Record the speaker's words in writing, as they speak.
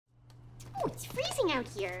Oh, it's freezing out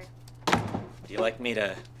here. Do you like me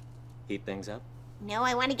to heat things up? No,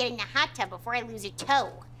 I want to get in the hot tub before I lose a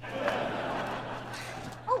toe.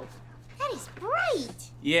 Oh, that is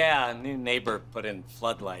bright. Yeah, a new neighbor put in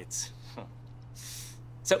floodlights.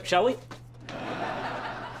 So, shall we?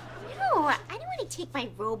 No, I don't want to take my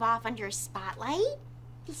robe off under a spotlight.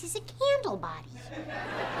 This is a candle body.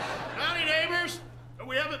 Howdy, neighbors.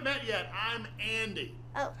 We haven't met yet. I'm Andy.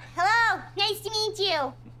 Oh, hello. Nice to meet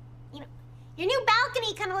you. You know, your new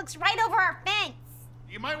balcony kind of looks right over our fence.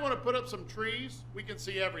 You might want to put up some trees. We can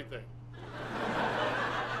see everything.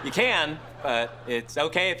 You can, but it's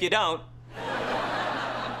okay if you don't.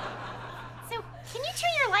 So, can you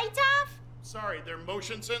turn your lights off? Sorry, they're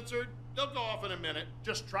motion censored. They'll go off in a minute.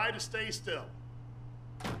 Just try to stay still.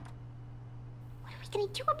 What are we going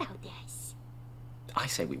to do about this? I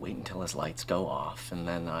say we wait until his lights go off, and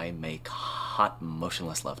then I make hot,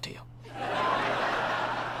 motionless love to you.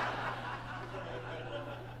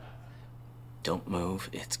 Don't move,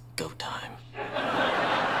 it's go time.